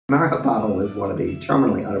Mario Bava was one of the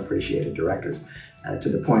terminally unappreciated directors, to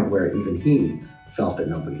the point where even he felt that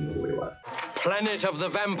nobody knew who he was. Planet of the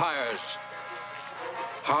vampires,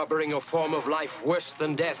 harboring a form of life worse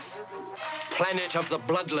than death. Planet of the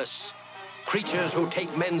bloodless, creatures who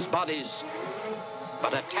take men's bodies,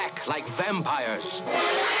 but attack like vampires.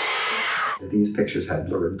 These pictures had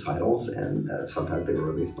lurid titles, and sometimes they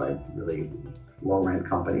were released by really low-rent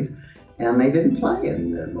companies, and they didn't play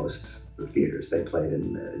in most theaters. They played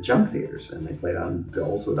in junk theaters, and they played on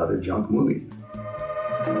bills with other junk movies.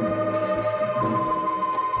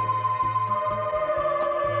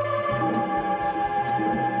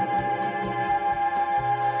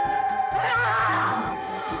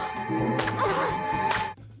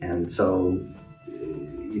 And so,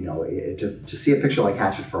 you know, to see a picture like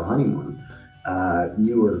Hatchet for a Honeymoon,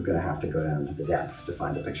 you were going to have to go down to the depths to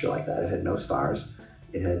find a picture like that. It had no stars.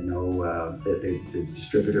 It had no, the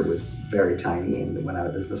distributor was very tiny and went out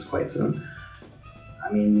of business quite soon.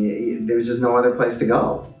 I mean, there was just no other place to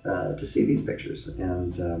go to see these pictures.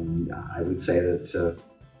 And I would say that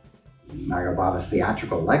Mario Bava's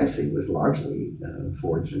theatrical legacy was largely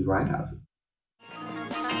forged in grindhouses.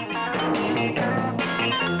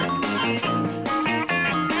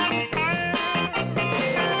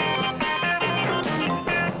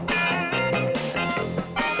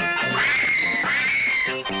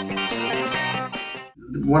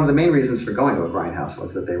 One of the main reasons for going to a grindhouse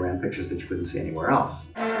was that they ran pictures that you couldn't see anywhere else.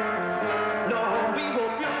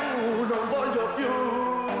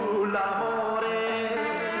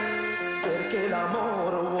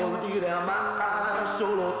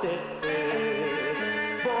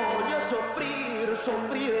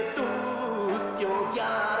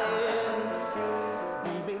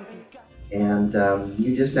 And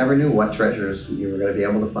you just never knew what treasures you were going to be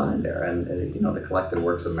able to find there. And you know, the collected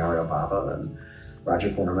works of Mario Bava and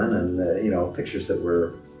Roger Corman, and you know, pictures that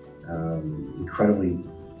were incredibly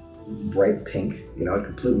bright pink. You know,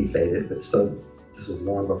 completely faded, but still, this was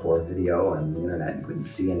long before video and the internet. You couldn't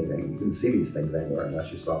see anything. You couldn't see these things anywhere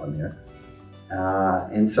unless you saw them here.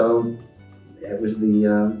 And so it was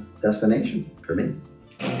the destination for me.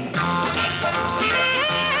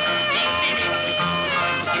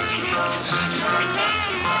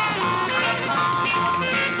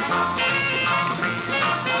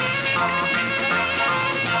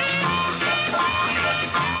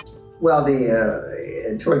 Well,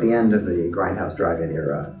 toward the end of the Grindhouse Drive-In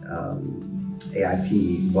era,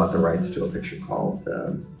 AIP bought the rights to a picture called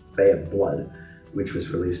Bay of Blood, which was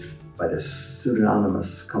released by this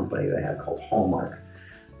pseudonymous company they had called Hallmark,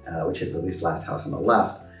 which had released Last House on the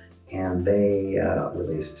Left, and they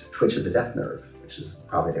released Twitch of the Death Nerve, which is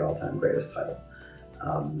probably the all-time greatest title.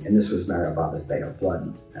 And this was Mario Bava's Bay of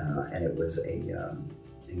Blood, and it was a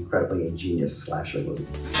incredibly ingenious slasher movie.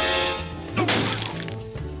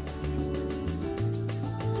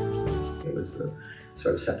 It was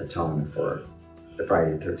sort of set the tone for the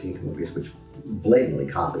Friday the 13th movies, which blatantly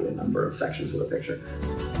copied a number of sections of the picture.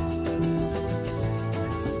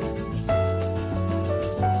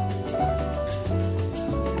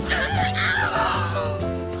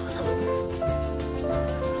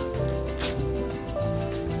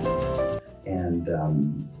 And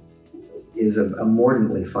is a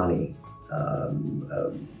mordantly funny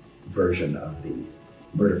version of the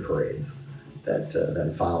murder parades that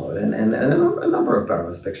then followed. And a number of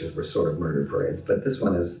Bava's pictures were sort of murder parades, but this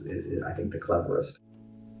one is, I think, the cleverest.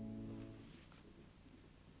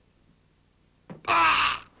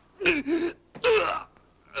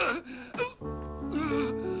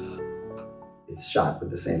 It's shot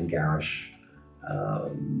with the same garish,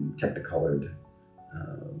 technicolored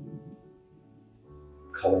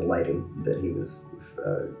color lighting that he was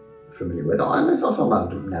familiar with. And there's also a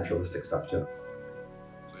lot of naturalistic stuff too.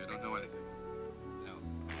 So you don't know anything? No.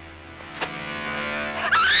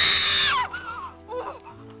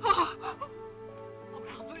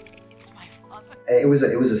 It was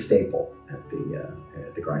a staple at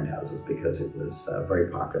the grindhouses because it was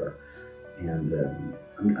very popular, and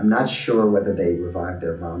I'm not sure whether they revived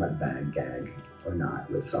their vomit bag gag or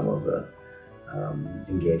not with some of the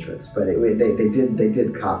engagements, but they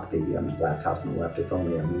did cop the Last House on the Left. It's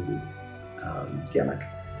only a movie gimmick,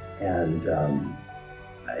 and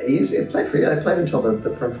it played for it played until the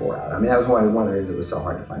prints wore out. I mean, that was one of the reasons it was so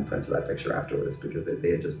hard to find prints of that picture afterwards, because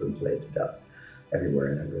they had just been played to death everywhere,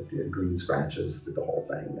 and there were the green scratches through the whole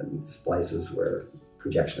thing, and splices where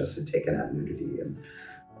projectionists had taken out nudity. And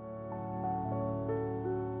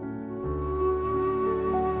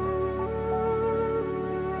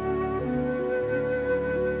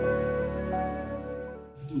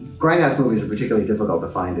grindhouse movies are particularly difficult to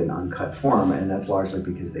find in uncut form, and that's largely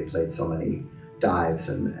because they played so many dives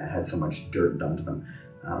and had so much dirt done to them.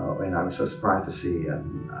 And I was so surprised to see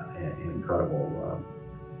an incredible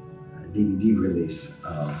DVD release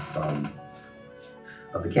of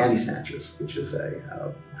The Candy Snatchers, which is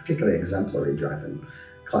a particularly exemplary drive-in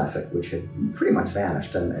classic, which had pretty much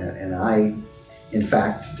vanished. And I, in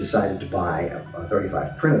fact, decided to buy a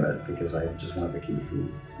 35 print of it because I just wanted to keep it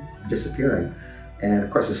from disappearing. And of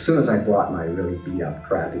course, as soon as I bought my really beat-up,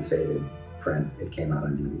 crappy, faded print, it came out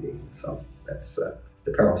on DVD. So that's the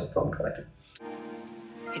perils of film collecting.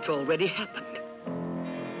 It's already happened,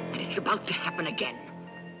 and it's about to happen again.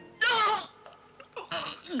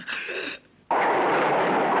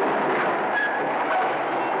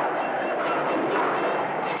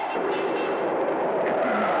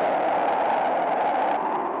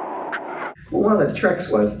 Well, one of the tricks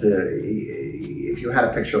was if you had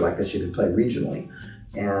a picture like this, you could play regionally,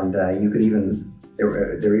 and you could even, there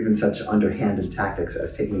were even such underhanded tactics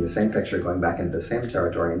as taking the same picture, going back into the same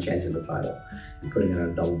territory and changing the title, and putting it on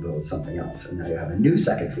a double bill with something else. And now you have a new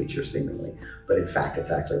second feature, seemingly, but in fact,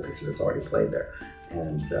 it's actually a picture that's already played there.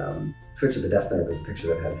 And Twitch of the Death Nerve is a picture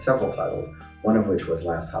that had several titles, one of which was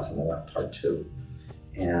Last House on the Left, Part 2.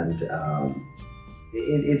 And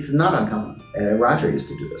it's not uncommon. Roger used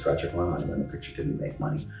to do this, Roger Corman, when the picture didn't make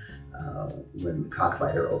money. When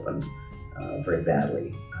Cockfighter opened very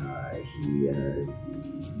badly, he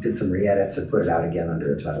did some re-edits and put it out again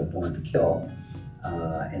under a title, Born to Kill,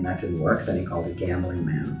 and that didn't work. Then he called it Gambling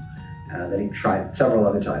Man. Then he tried several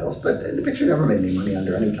other titles, but the picture never made any money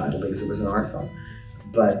under any title because it was an art film.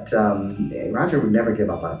 But Roger would never give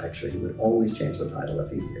up on a picture. He would always change the title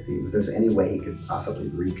if there's any way he could possibly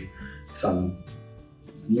wreak some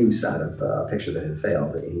use out of a picture that had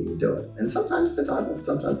failed, that he would do it. And sometimes the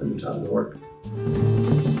new titles worked.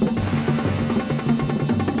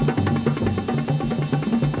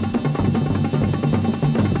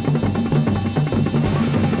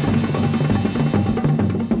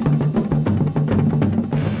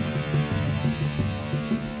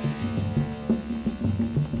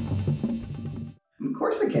 Of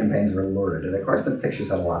course the campaigns were lurid, and of course the pictures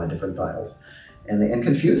had a lot of different titles. And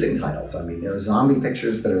confusing titles. I mean, there are zombie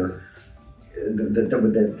pictures that are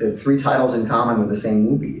the three titles in common with the same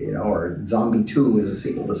movie, you know, or Zombie 2 is a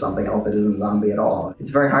sequel to something else that isn't zombie at all. It's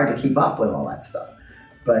very hard to keep up with all that stuff.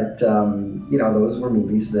 But, you know, those were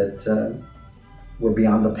movies that were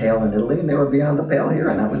beyond the pale in Italy, and they were beyond the pale here,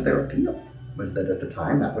 and that was their appeal, was that at the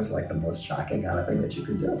time, that was like the most shocking kind of thing that you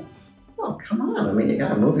could do. Well, come on. I mean, you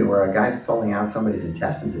got a movie where a guy's pulling out somebody's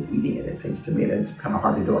intestines and eating it. It seems to me that it's kind of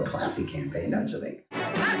hard to do a classy campaign, don't you think?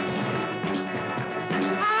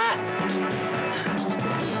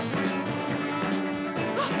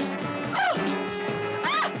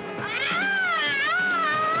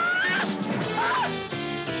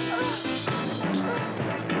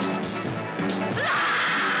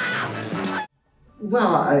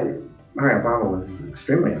 Well, Mario Bava was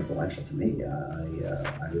extremely influential to me.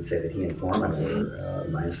 I would say that he and Corman were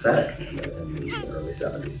my aesthetic in the early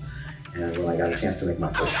 70s. And when I got a chance to make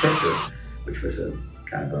my first picture, which was a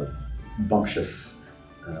kind of a bumptious,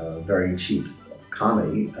 very cheap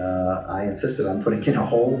comedy, I insisted on putting in a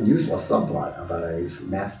whole useless subplot about a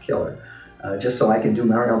masked killer, just so I could do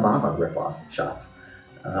Mario Bava rip-off shots.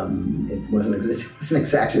 It wasn't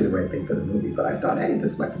exactly the right thing for the movie, but I thought, hey,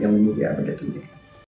 this might be the only movie I ever get to make.